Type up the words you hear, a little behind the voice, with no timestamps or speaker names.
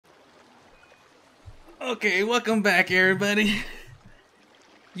Okay, welcome back, everybody.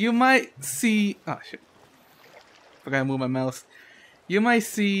 You might see. Oh shit! Forgot to move my mouse. You might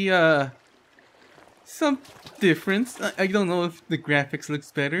see some difference. I don't know if the graphics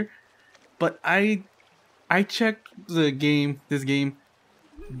looks better, but I checked the game. This game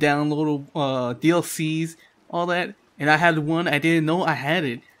downloadable DLCs, all that, and I had one. I didn't know I had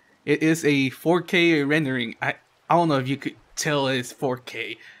it. It is a 4K rendering. I don't know if you could tell it's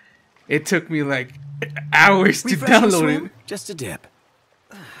 4K. It took me like hours to download it. Just a dip.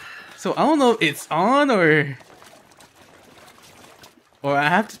 So I don't know if it's on or I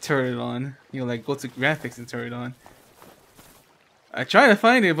have to turn it on. You know, like go to graphics and turn it on. I tried to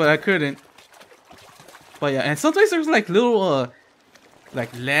find it, but I couldn't. But yeah, and sometimes there's like little like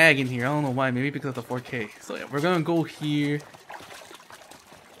lag in here. I don't know why. Maybe because of the 4K. So yeah, we're gonna go here.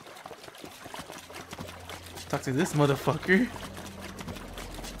 Talk to this motherfucker.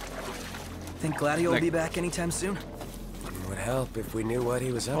 Think Gladio will be back anytime soon? Would help if we knew what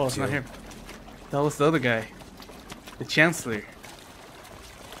he was up to. Oh, it's not him. That was the other guy. The Chancellor.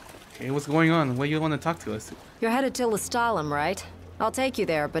 Okay, what's going on? What do you want to talk to us? You're headed to Lestalem, right? I'll take you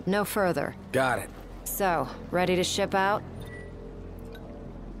there, but no further. Got it. So, ready to ship out?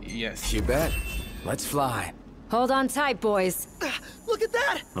 Yes. You bet. Let's fly. Hold on tight, boys. Look at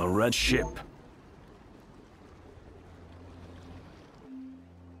that! A red ship.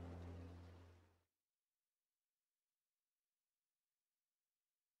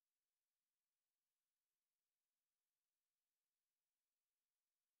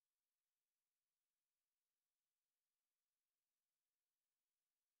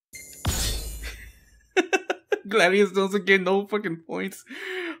 Gladius doesn't get no fucking points.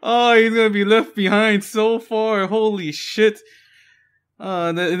 Oh, he's gonna be left behind so far. Holy shit.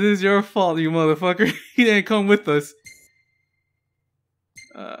 It is your fault, you motherfucker. He didn't come with us.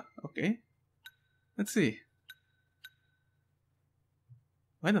 Okay. Let's see.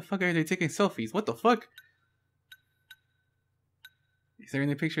 Why the fuck are they taking selfies? What the fuck? Is there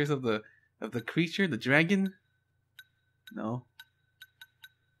any pictures of the creature, the dragon? No.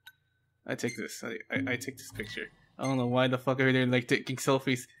 I take this. I take this picture. I don't know why the fuck are they like taking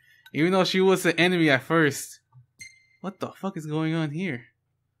selfies, even though she was the enemy at first. What the fuck is going on here?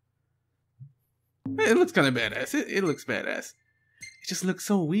 It looks kind of badass. It looks badass. It just looks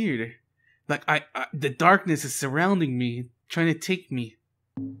so weird. Like the darkness is surrounding me, trying to take me.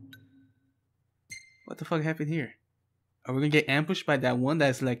 What the fuck happened here? Are we gonna get ambushed by that one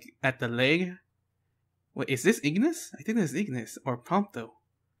that's like at the leg? Wait, is this Ignis? I think that's Ignis or Prompto.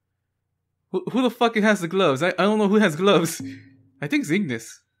 Who the fuck has the gloves? I don't know who has gloves. I think it's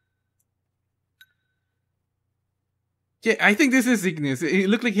Ignis. Yeah, I think this is Ignis. It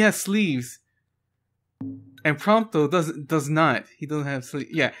looked like he has sleeves. And Prompto does not. He doesn't have sleeves.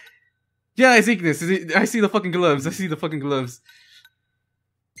 Yeah. Yeah, it's Ignis. I see the fucking gloves. I see the fucking gloves.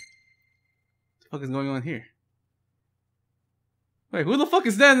 What the fuck is going on here? Wait, who the fuck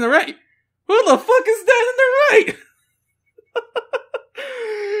is that in the right? Who the fuck is that in the right?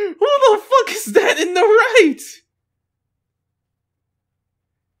 Who the fuck is that in the right?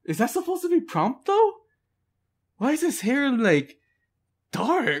 Is that supposed to be Prompto? Why is his hair like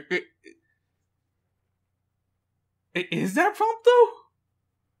dark? Is that Prompto?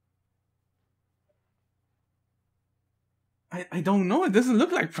 I don't know. It doesn't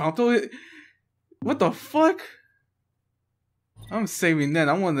look like Prompto. What the fuck? I'm saving that.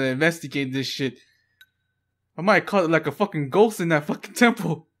 I want to investigate this shit. I might call it like a fucking ghost in that fucking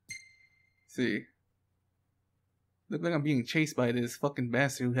temple. See. Look like I'm being chased by this fucking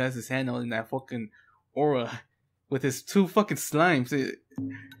bastard who has his hand out in that fucking aura. With his two fucking slimes.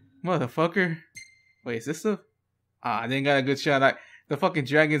 Motherfucker. Wait, is this the... I didn't got a good shot. The fucking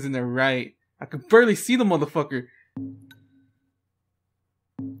dragon's in the right. I can barely see the motherfucker.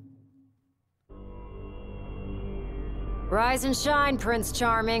 Rise and shine, Prince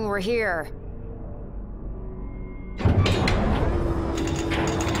Charming. We're here.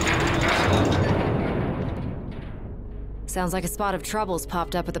 Sounds like a spot of trouble's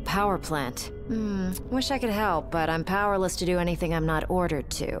popped up at the power plant. Wish I could help, but I'm powerless to do anything I'm not ordered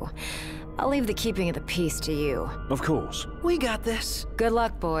to. I'll leave the keeping of the peace to you. Of course. We got this. Good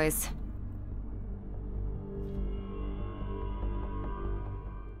luck, boys.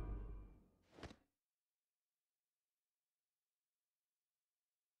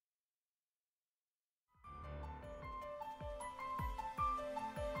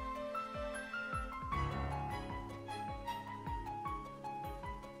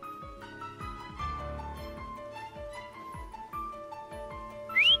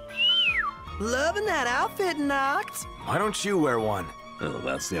 Loving that outfit, Noct. Why don't you wear one? Oh,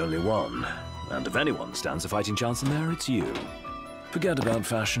 that's the only one. And if anyone stands a fighting chance in there, it's you. Forget about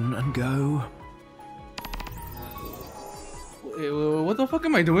fashion and go. What the fuck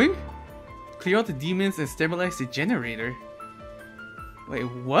am I doing? Clear out the demons and stabilize the generator. Wait,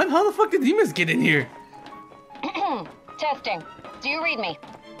 what? How the fuck did demons get in here? Testing. Do you read me?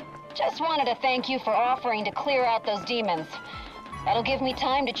 Just wanted to thank you for offering to clear out those demons. That'll give me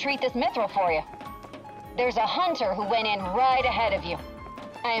time to treat this mithril for you. There's a hunter who went in right ahead of you.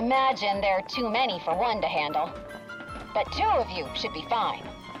 I imagine there are too many for one to handle. But 2 of you should be fine.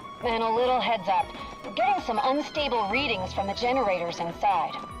 And a little heads up, we're getting some unstable readings from the generators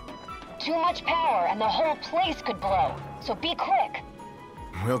inside. Too much power and the whole place could blow, so be quick.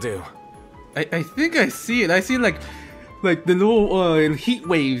 Will do. I think I see it. I see like the little heat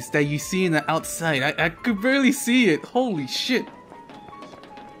waves that you see in the outside. I could barely see it. Holy shit.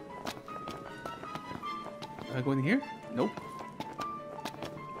 Do I go in here? Nope.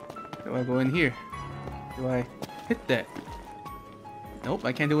 Do I go in here? Do I hit that? Nope,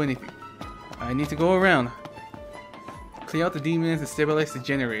 I can't do anything. I need to go around. Clear out the demons and stabilize the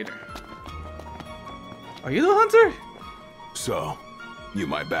generator. Are you the hunter? So, you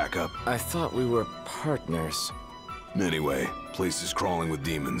my backup. I thought we were partners. Anyway, place is crawling with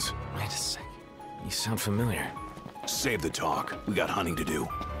demons. Wait a second. You sound familiar. Save the talk. We got hunting to do.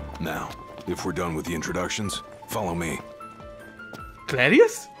 Now, if we're done with the introductions, follow me.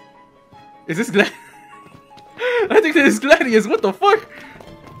 Gladius? Is this Gladius? I think this is Gladius. What the fuck?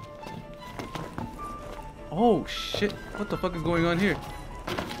 Oh shit. What the fuck is going on here?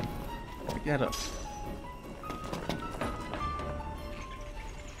 Pick that up.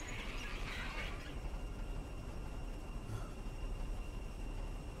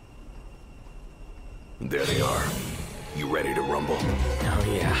 There they are. You ready to rumble? Oh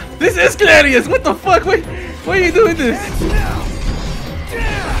yeah. This is Gladius! What the fuck? Wait, why are you doing this?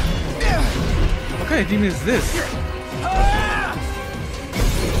 What kind of demon is this? Pretty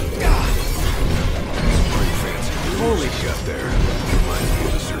fancy. Holy shit there. Reminds me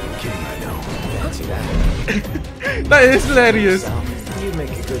of a certain king I know. Fancy that. That is Gladius! You'd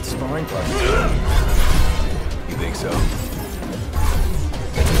make a good sparring partner. You think so?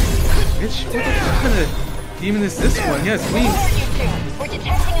 Bitch, what kind of demon is this one? He has wings. We're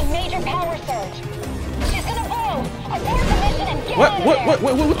detecting a major power surge. She's gonna blow. Abort the mission and get out of there.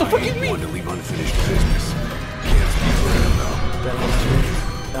 What the fuck you mean? Want to leave unfinished business. Can't speak for him though.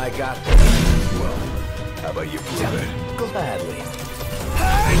 Then I got this. Well, how about you prove it? Gladly.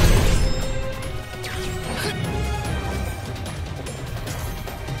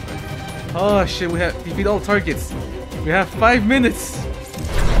 Oh shit, we have defeat all targets. We have 5 minutes.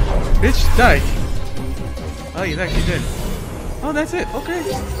 Bitch, die. Oh, he's actually dead. Oh, that's it. Okay.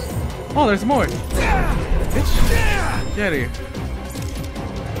 Oh, there's more. Bitch, get out of here.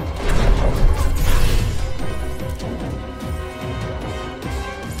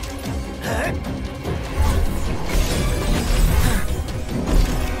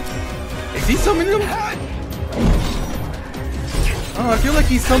 Is he summoning them? Oh, I feel like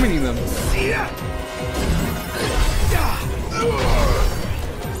he's summoning them.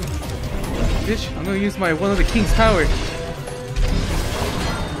 Bitch, I'm gonna use my one of the king's power.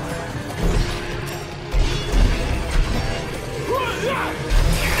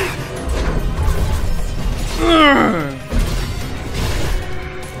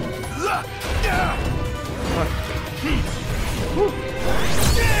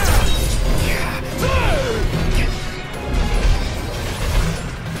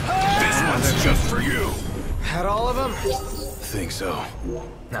 This one's just for you. Had all of them? Think so.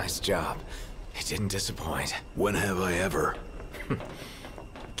 Nice job. It didn't disappoint. When have I ever?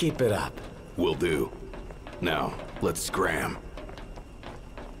 Keep it up. Will do. Now, let's scram.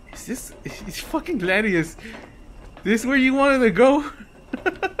 Is fucking Gladius? This where you wanted to go?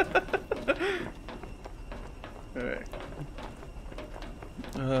 Alright.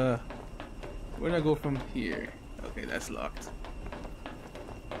 Where do I go from here? Okay, that's locked.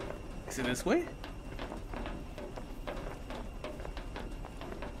 Is it this way?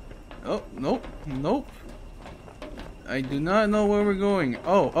 Oh, nope, nope. I do not know where we're going.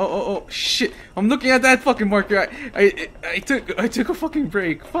 Oh, shit! I'm looking at that fucking marker. I took a fucking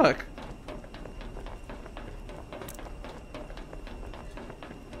break. Fuck.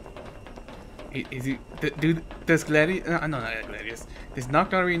 Is he, dude? Does Gladius? No, not Gladius. Does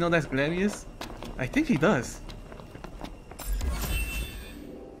Noct already know that's Gladius? I think he does.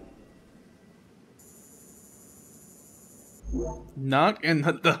 Noct and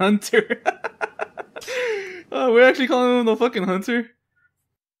the hunter. Oh, we're actually calling him the fucking hunter.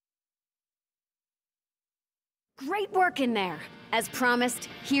 Great work in there. As promised,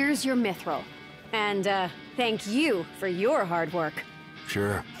 here's your mithril. And, thank you for your hard work.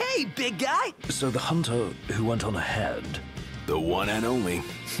 Sure. Hey, big guy! So the hunter who went on ahead. The one and only.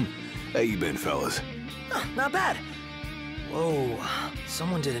 How you been, fellas? Huh, not bad. Whoa,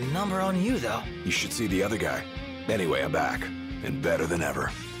 someone did a number on you, though. You should see the other guy. Anyway, I'm back. And better than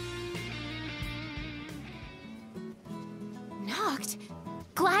ever. Knocked?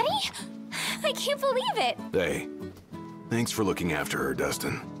 Gladdy? I can't believe it! Hey, thanks for looking after her,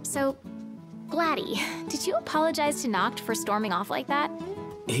 Dustin. So, Gladdy, did you apologize to Noct for storming off like that?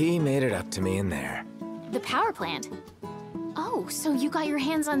 He made it up to me in there. The power plant? Oh, so you got your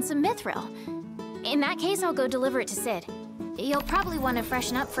hands on some mithril. In that case, I'll go deliver it to Sid. You'll probably want to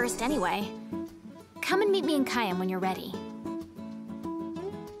freshen up first anyway. Come and meet me in Kayam when you're ready.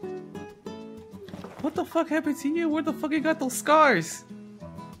 What the fuck happened to you? Where the fuck you got those scars?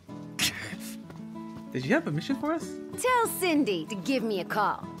 Did you have a mission for us? Tell Cindy to give me a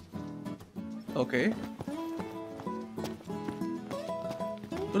call. Okay.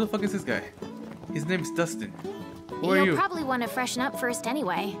 Who the fuck is this guy? His name's Dustin. Who are you? You'll probably want to freshen up first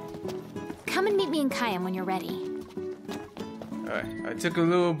anyway. Come and meet me in Kayam when you're ready. Alright, I took a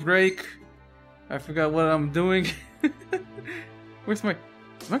little break. I forgot what I'm doing. Where's my...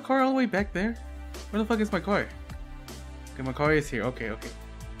 Is my car all the way back there? Where the fuck is my car? Okay, my car is here. Okay, okay.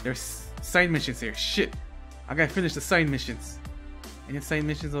 There's side missions here. Shit. I gotta finish the side missions. Any side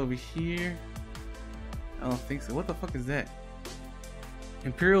missions over here? I don't think so. What the fuck is that?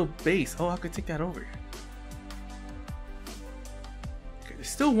 Imperial base. Oh, I could take that over. Okay, there's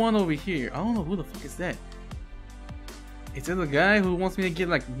still one over here. I don't know who the fuck is that. Is it the guy who wants me to get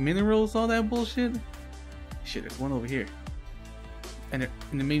like minerals, all that bullshit? Shit, there's one over here. And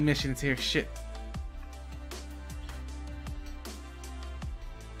the main mission is here. Shit.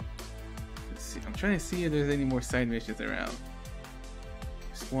 Let's see. I'm trying to see if there's any more side missions around.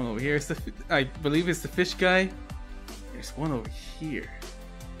 There's one over here. It's the, I believe it's the fish guy. There's one over here.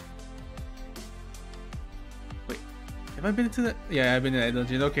 Wait, have I been into that? Yeah, I've been in that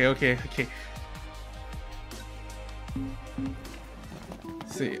dungeon. Okay, okay, okay.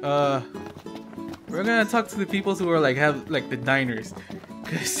 Let's see, we're gonna talk to the people who are like have like the diners,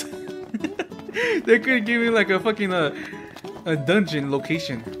 cause they could give me like a fucking a dungeon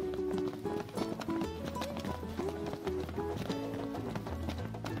location.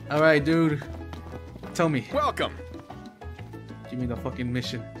 All right, dude, tell me. Welcome. Give me the fucking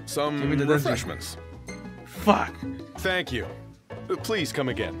mission. Some Give me the dungeon. refreshments. Fuck. Thank you. Please come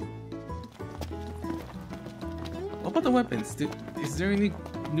again. What about the weapons? Is there any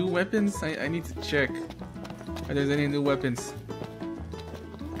new weapons? I need to check if there's any new weapons.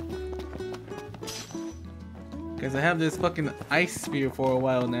 Because I have this fucking ice spear for a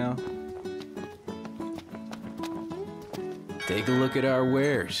while now. Take a look at our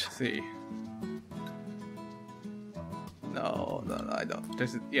wares. Let's see. No, I don't.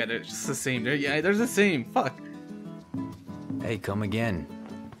 There's yeah, they're just the same. They're the same. Fuck. Hey, come again.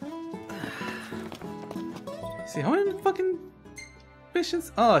 See, how many fucking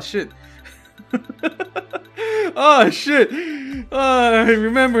missions? Oh shit. Oh shit. I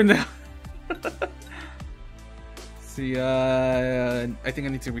remember now. See, I think I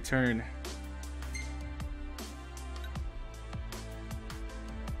need to return.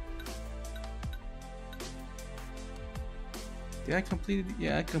 Did I complete it?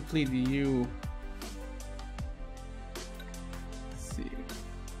 Yeah, I completed you. Let's see.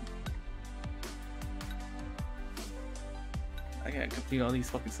 I gotta complete all these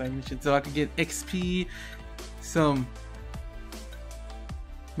fucking side missions so I can get XP. Some.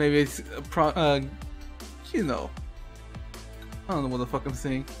 Maybe it's you know. I don't know what the fuck I'm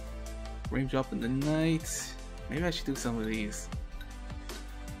saying. Range up in the night. Maybe I should do some of these.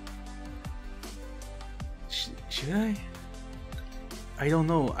 Should I? I don't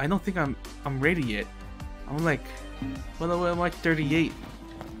know. I don't think I'm ready yet. I'm like, what am I? 38.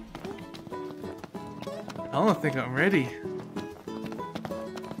 I don't think I'm ready.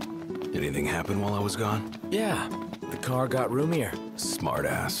 Anything happen while I was gone? Yeah, the car got roomier. Smart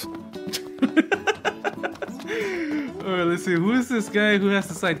ass. Alright, let's see. Who is this guy who has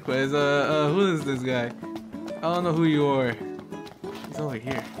the side quest? Who is this guy? I don't know who you are. He's over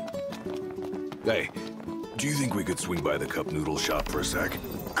here. Hey, do you think we could swing by the cup noodle shop for a sec?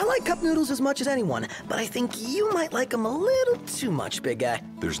 I like cup noodles as much as anyone, but I think you might like them a little too much, big guy.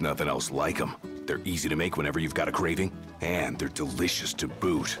 There's nothing else like them. They're easy to make whenever you've got a craving, and they're delicious to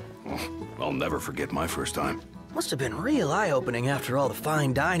boot. I'll never forget my first time. Must have been real eye-opening after all the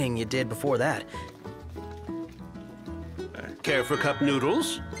fine dining you did before that. Care for cup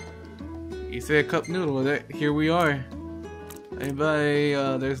noodles? You said cup noodle. Here we are. I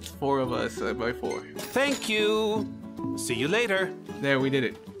buy, there's 4 of us. I buy 4. Thank you. See you later. There, we did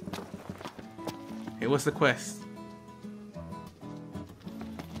it. Hey, what's the quest?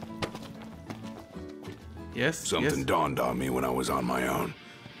 Yes? Something dawned on me when I was on my own.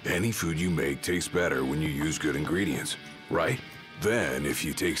 Any food you make tastes better when you use good ingredients, right? Then, if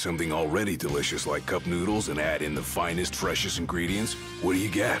you take something already delicious like cup noodles and add in the finest, freshest ingredients, what do you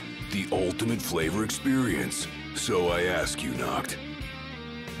get? The ultimate flavor experience. So I ask you, Noct,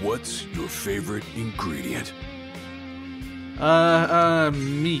 what's your favorite ingredient?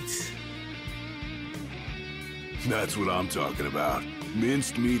 Meat. That's what I'm talking about.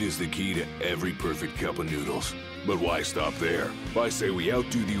 Minced meat is the key to every perfect cup of noodles. But why stop there? I say we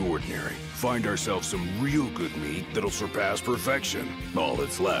outdo the ordinary. Find ourselves some real good meat that'll surpass perfection. All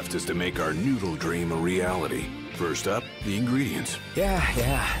that's left is to make our noodle dream a reality. First up, the ingredients.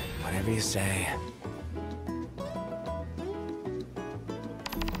 Yeah, whatever you say.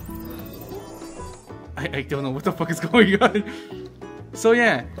 I don't know what the fuck is going on. So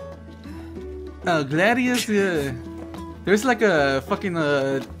yeah, Gladius, there's like a fucking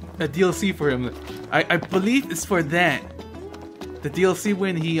a DLC for him. I believe it's for that. The DLC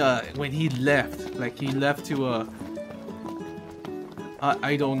when he left, like he left to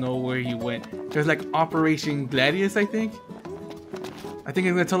I don't know where he went. There's like Operation Gladius, I think. I think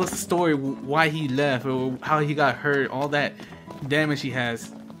it's gonna tell us the story why he left or how he got hurt, all that damage he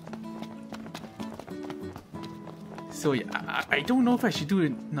has. So yeah, I don't know if I should do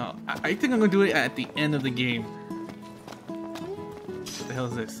it. No, I think I'm gonna do it at the end of the game. What the hell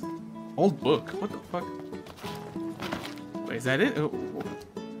is this? Old book. What the fuck? Wait, is that it?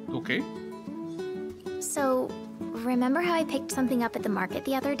 Okay. So, remember how I picked something up at the market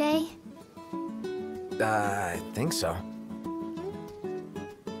the other day? I think so.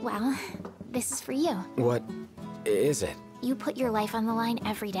 Well, this is for you. What is it? You put your life on the line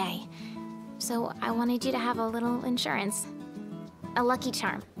every day. So I wanted you to have a little insurance. A lucky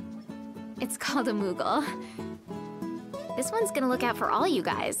charm. It's called a Moogle. This one's gonna look out for all you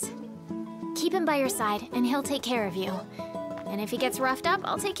guys. Keep him by your side, and he'll take care of you. And if he gets roughed up,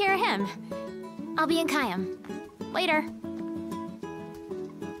 I'll take care of him. I'll be in Kayam. Later.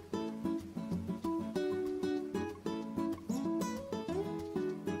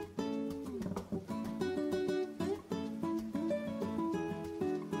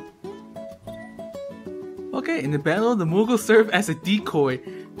 Okay, in the battle, the Moogle serve as a decoy.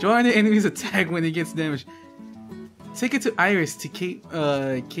 Join the enemy's attack when it gets damaged. Take it to Iris to Cape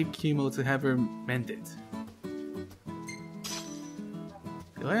Chemo to have her mended.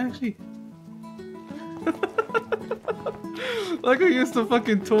 Do I actually? Like I used the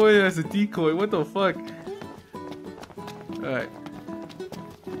fucking toy as a decoy. What the fuck? Alright.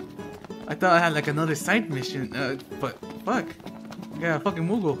 I thought I had like another side mission, but fuck. Yeah, fucking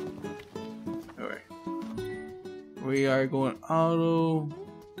Moogle. Alright. We are going auto.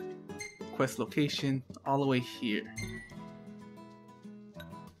 Quest location all the way here.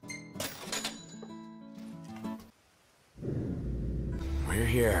 We're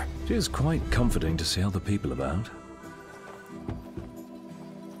here. It is quite comforting to see other people about.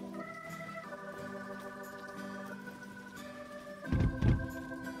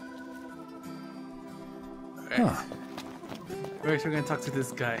 Huh. Alright, so we're gonna talk to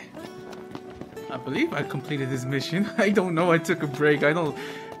this guy. I believe I completed this mission. I don't know, I took a break. I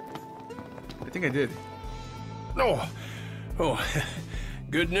think I did. Oh,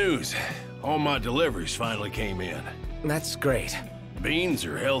 good news. All my deliveries finally came in. That's great. Beans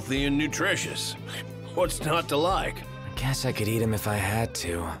are healthy and nutritious. What's not to like? I guess I could eat them if I had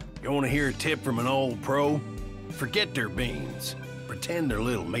to. You want to hear a tip from an old pro? Forget their beans. Pretend they're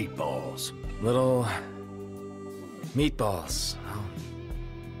little meatballs. Little meatballs. I'll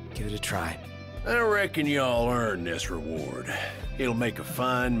give it a try. I reckon y'all earn this reward. It'll make a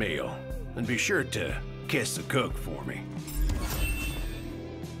fine meal. And be sure to kiss the cook for me.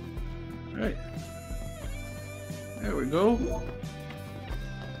 Alright. There we go.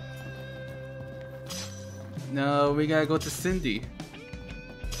 Now we gotta go to Cindy.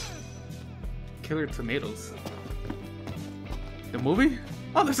 Killer Tomatoes. The movie?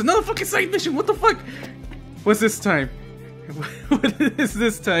 Oh, there's another fucking side mission. What the fuck? What's this time? What is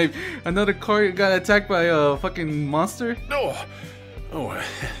this time? Another car got attacked by a fucking monster? Oh,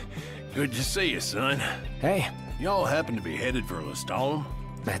 good to see you, son. Hey. Y'all happen to be headed for Lestalem?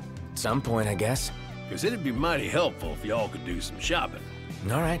 At some point, I guess. Because it'd be mighty helpful if y'all could do some shopping.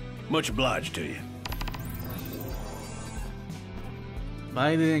 All right. Much obliged to you.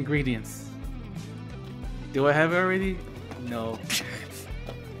 Buy the ingredients. Do I have it already? No.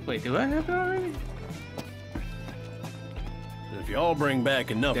 Wait, do I have it already? If y'all bring back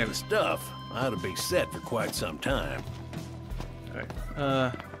enough of the stuff, I ought to be set for quite some time.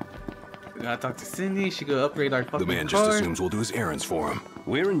 Alright, we gotta talk to Cindy. She could upgrade our fucking The man car. just assumes we'll do his errands for him.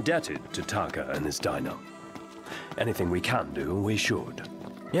 We're indebted to Taka and his diner. Anything we can do, we should.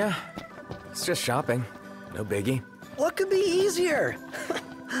 Yeah, it's just shopping. No biggie. What could be easier?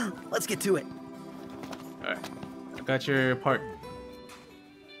 Let's get to it. Alright, I got your part.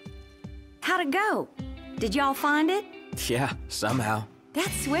 How'd it go? Did y'all find it? Yeah, somehow.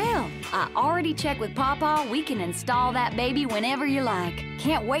 That's swell. I already checked with Pawpaw. We can install that baby whenever you like.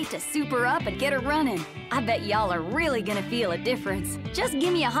 Can't wait to soup her up and get her running. I bet y'all are really gonna feel a difference. Just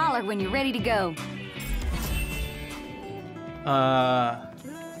give me a holler when you're ready to go.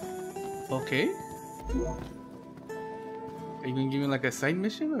 Okay. Are you gonna give me like a side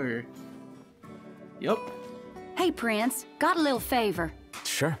mission or? Yup. Hey, Prince. Got a little favor.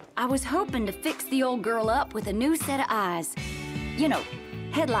 Sure. I was hoping to fix the old girl up with a new set of eyes. You know,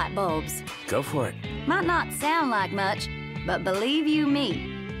 headlight bulbs. Go for it. Might not sound like much, but believe you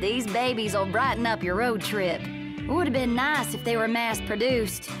me, these babies will brighten up your road trip. Would have been nice if they were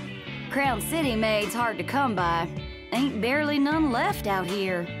mass-produced. Crown City made's hard to come by. Ain't barely none left out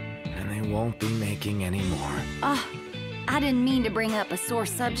here. And they won't be making any more. I didn't mean to bring up a sore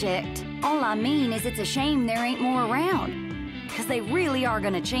subject. All I mean is it's a shame there ain't more around. 'Cause they really are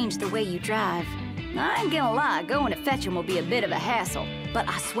gonna change the way you drive. I ain't gonna lie, going to fetch them will be a bit of a hassle. But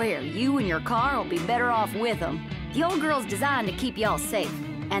I swear, you and your car will be better off with them. The old girl's designed to keep y'all safe.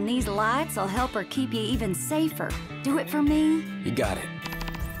 And these lights will help her keep you even safer. Do it for me? You got it.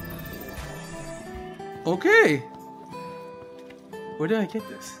 Okay. Where did I get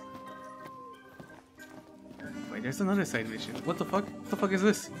this? Wait, there's another side mission. What the fuck? What the fuck is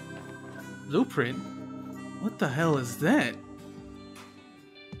this? Blueprint? What the hell is that?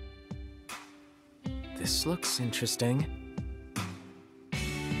 This looks interesting.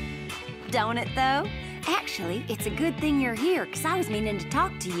 Don't it, though? Actually, it's a good thing you're here, 'cause I was meaning to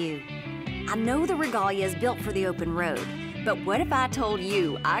talk to you. I know the Regalia is built for the open road, but what if I told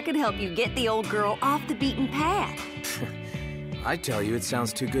you I could help you get the old girl off the beaten path? I tell you, it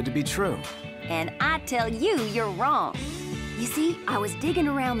sounds too good to be true. And I tell you, you're wrong. You see, I was digging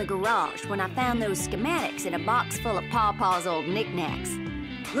around the garage when I found those schematics in a box full of Pawpaw's old knickknacks.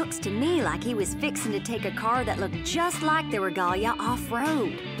 Looks to me like he was fixing to take a car that looked just like the Regalia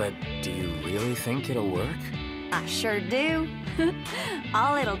off-road. But do you really think it'll work? I sure do.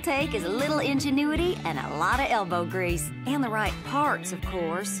 All it'll take is a little ingenuity and a lot of elbow grease. And the right parts, of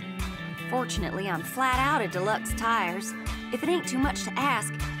course. Fortunately, I'm flat out of deluxe tires. If it ain't too much to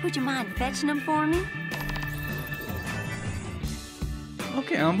ask, would you mind fetching them for me?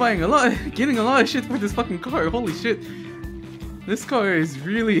 Okay, I'm buying a lot, getting a lot of shit for this fucking car. Holy shit. This car is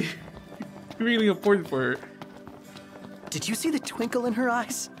really, really important for her. Did you see the twinkle in her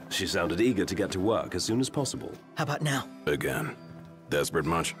eyes? She sounded eager to get to work as soon as possible. How about now? Again. Desperate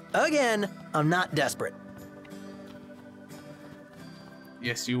much? Again, I'm not desperate.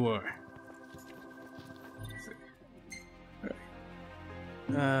 Yes, you are.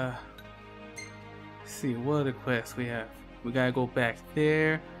 Let's see, what other quests we have? We gotta go back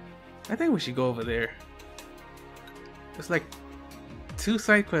there. I think we should go over there. There's like 2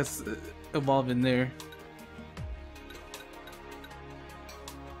 side quests involved in there.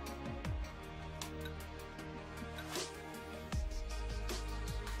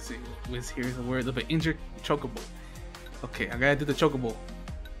 Let's see, what's here's a word of an injured chocobo. Okay, I gotta do the chocobo.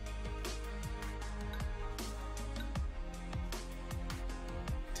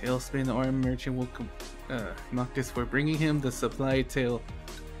 Tailspin arm merchant will knock this for bringing him the supply tail.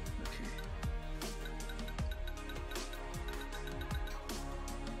 Okay.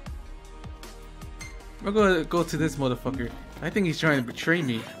 We're gonna go to this motherfucker. I think he's trying to betray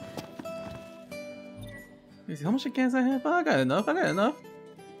me. Let me see, how much cans I have? Oh, I got enough. I got enough.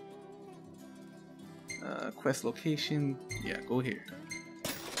 Quest location. Yeah, go here.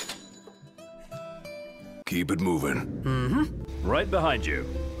 Keep it moving. Mm-hmm. Right behind you.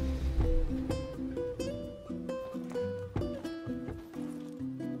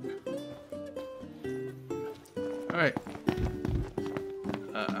 Alright.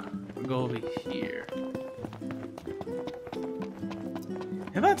 We'll go over here.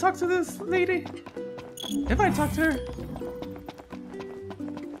 Have I talked to this lady? Have I talked to her?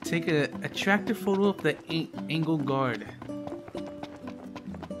 Take an attractive photo of the angle guard.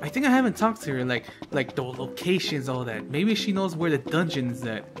 I think I haven't talked to her, like the locations, all that. Maybe she knows where the dungeon is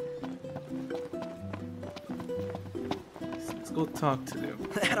at. Let's go talk to them.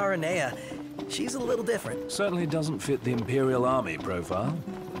 That Aranea, she's a little different. Certainly doesn't fit the Imperial Army profile.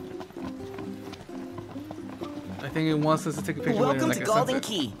 I think it wants us to take a picture. Welcome like to a Golden sunset.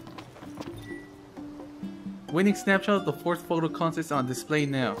 Key. Winning snapshot of the 4th photo contest on display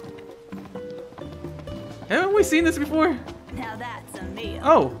now. Haven't we seen this before? Now that's a meal.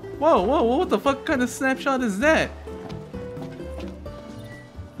 Oh, whoa, what the fuck kind of snapshot is that?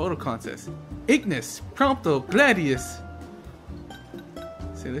 Photo contest. Ignis, Prompto, Gladius.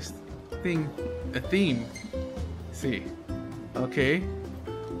 See this thing, a theme. See, okay.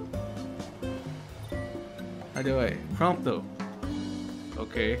 How do I? Prompto.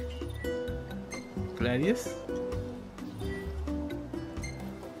 Okay. Gladius.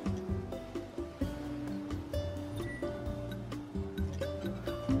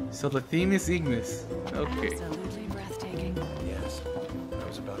 So the theme is Ignis. Okay. Absolutely breathtaking. Yes. I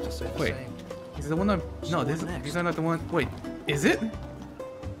was about to say the Wait. same. Is the one I'm... No, these are not the one... Wait, is it?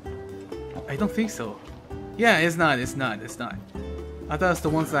 I don't think so. Yeah, it's not. I thought it's the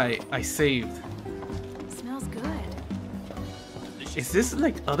ones I saved. Smells good. Is this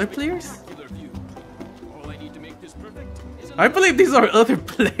like other players? I believe these are other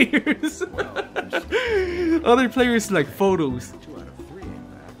players. Other players like photos. 2 out of 3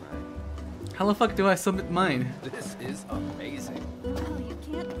 ain't bad, right? How the fuck do I submit mine? This is amazing. Oh, you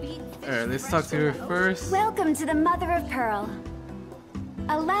can't beat Alright, let's talk to her first. Welcome to the Mother of Pearl.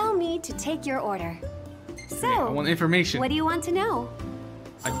 Allow me to take your order. So, I want information. what do you want to know?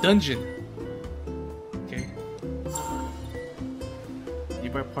 A dungeon. Okay. You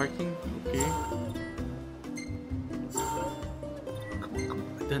buy parking? Okay. Come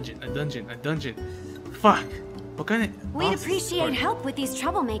on. A dungeon. Fuck. What kind of... We'd appreciate help with these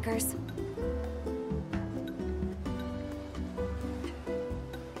troublemakers.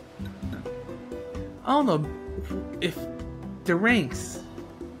 I don't know if the ranks.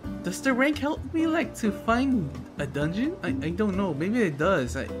 Does the rank help me like to find a dungeon? I don't know. Maybe it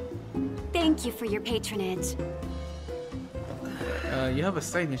does. Thank you for your patronage. You have a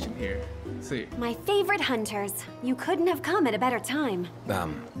side mission here. Let's see. My favorite hunters. You couldn't have come at a better time.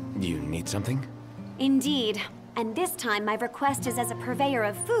 You need something? Indeed. And this time my request is as a purveyor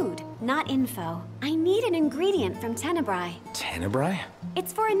of food, not info. I need an ingredient from Tenebrae. Tenebrae?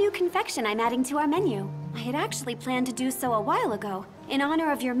 It's for a new confection I'm adding to our menu. I had actually planned to do so a while ago, in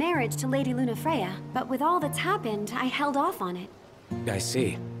honor of your marriage to Lady Lunafreya. But with all that's happened, I held off on it. I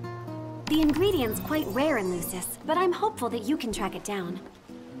see. The ingredient's quite rare in Lucis, but I'm hopeful that you can track it down.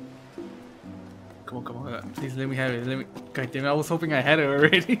 Come on. Please let me have it. God damn it, I was hoping I had it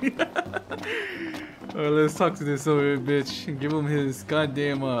already. Alright, let's talk to this over bitch and give him his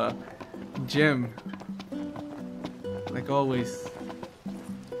goddamn gem. Like always.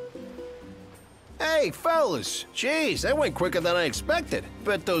 Hey, fellas! Jeez, that went quicker than I expected.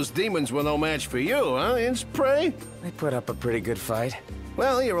 Bet those demons were no match for you, huh, Insprey? They put up a pretty good fight.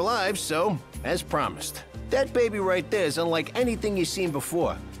 Well, you're alive, so, as promised. That baby right there is unlike anything you've seen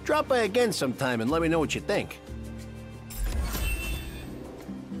before. Drop by again sometime and let me know what you think.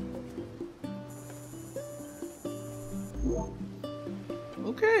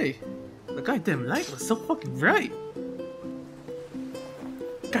 Okay. The goddamn light was so fucking bright.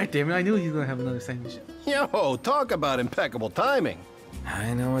 God damn it, I knew he was gonna have another side mission. Yo, talk about impeccable timing.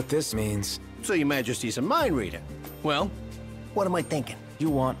 I know what this means. So your Majesty's a mind reader. Well, what am I thinking? You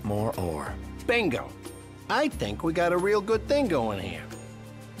want more ore. Bingo. I think we got a real good thing going here.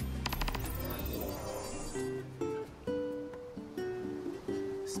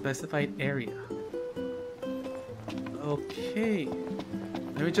 Specified area. Okay.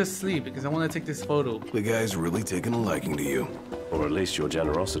 Let me just sleep because I want to take this photo. The guy's really taking a liking to you. Or at least your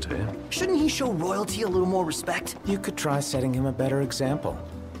generosity. Shouldn't he show royalty a little more respect? You could try setting him a better example.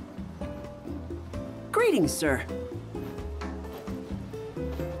 Greetings, sir.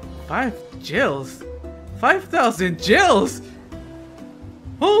 5 gels? 5,000 gels?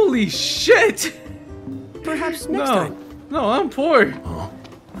 Holy shit! Perhaps next time. No, I'm poor.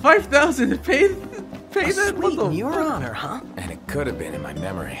 5,000 to pay that? What the in your fuck? honor, huh? And it could have been in my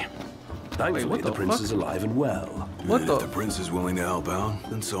memory. Thankfully, what the the prince fuck? is alive and well. What If the? the prince is willing to help out,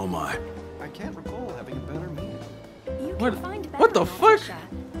 then so am I. I can't recall having a better meal. You What? can find What the better fuck? Altisha.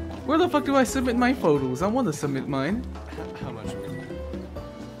 Where the fuck do I submit my photos? I want to submit mine. How much?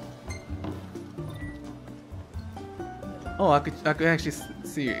 Oh, I could actually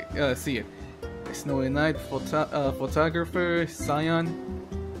see it. Snowy Knight, photographer, Scion.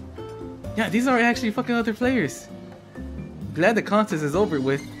 Yeah, these are actually fucking other players. Glad the contest is over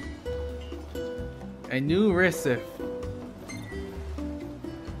with. A new Recif.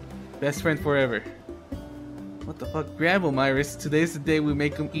 Best friend forever. What the fuck? Grab him, Iris. Today's the day we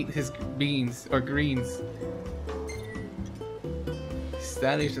make him eat his beans or greens.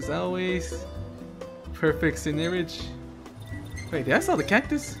 Stylish as always. Perfect scenerage. Wait, did I saw the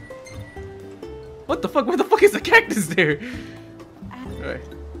cactus? What the fuck? Where the fuck is the cactus there? Alright.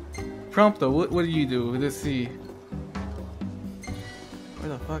 Prompto, what do you do? Let's see. Where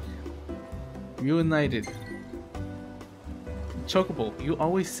the fuck? Reunited. Chocobo, you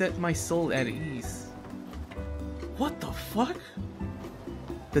always set my soul at ease. What the fuck?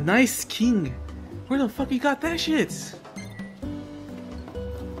 The nice king. Where the fuck you got that shit?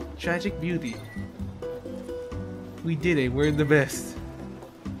 Tragic beauty. We did it, we're the best.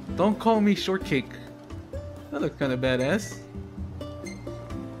 Don't call me shortcake. That looks kinda badass.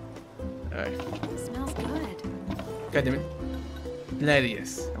 Alright. Smells good. God damn it.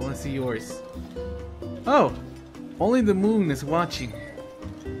 Gladius, I wanna see yours. Oh! Only the moon is watching.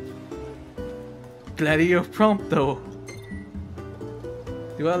 Gladio Prompto.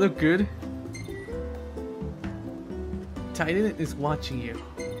 Do I look good? Titan is watching you.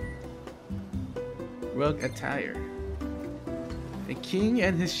 Rug attire. The king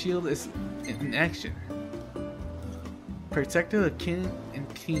and his shield is in action. Protector of king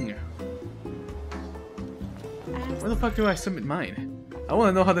and king. Where the fuck do I submit mine? I want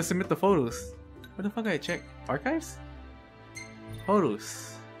to know how to submit the photos. Where the fuck do I check? Archives?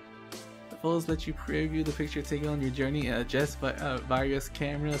 Photos. The photos let you preview the picture taken on your journey and adjust various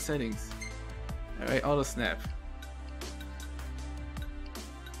camera settings. Alright, auto snap.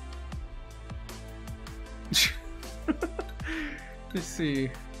 Let's see.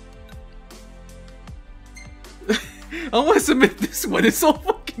 I want to submit this one. It's so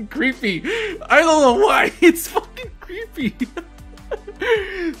fucking creepy. I don't know why. It's fucking creepy.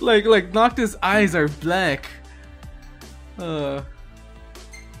 like Noctis' eyes are black. Let's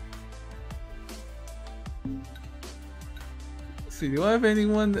see. Do I have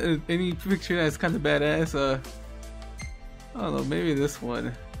anyone? Any picture that's kind of badass? I don't know. Maybe this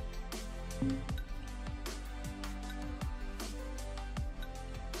one.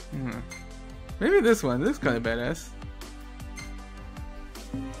 Maybe this one. This is kind of badass.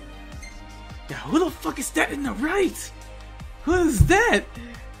 Yeah, who the fuck is that in the right? Who is that?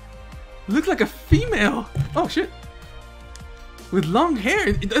 Looks like a female. Oh shit. With long hair.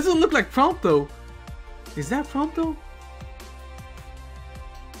 It doesn't look like Prompto. Is that Prompto?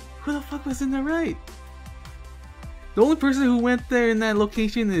 Who the fuck was in the right? The only person who went there in that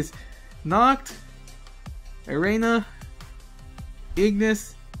location is Noct, Irena,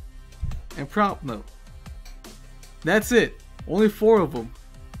 Ignis, and Prompto. That's it. Only 4 of them.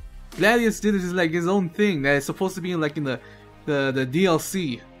 Gladius did this like his own thing that is supposed to be like in the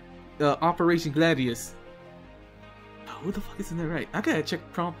DLC, Operation Gladius. Oh, who the fuck is in there right? I gotta check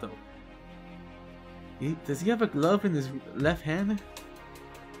Prompto. Does he have a glove in his left hand?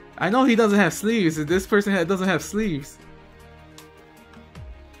 I know he doesn't have sleeves. This person doesn't have sleeves.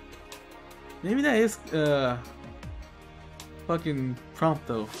 Maybe that is fucking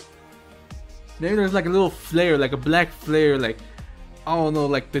Prompto. Maybe there's like a little flare, like a black flare, like I don't know,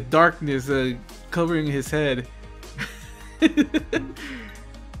 like the darkness covering his head.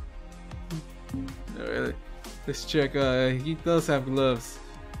 Alright, let's check. He does have gloves.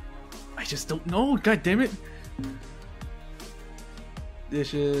 I just don't know. God damn it.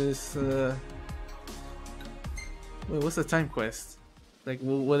 Dishes. Wait, what's the time quest? Like,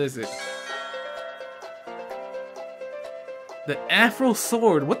 what is it? The Afro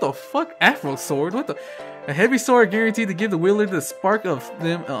Sword. What the fuck? Afro Sword? What the? A heavy sword guaranteed to give the wielder the spark of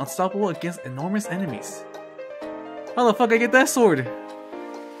them unstoppable against enormous enemies. How the fuck I get that sword?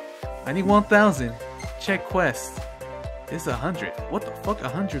 I need 1,000. Check quest. It's 100. What the fuck?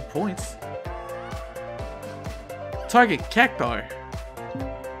 100 points. Target Cactar.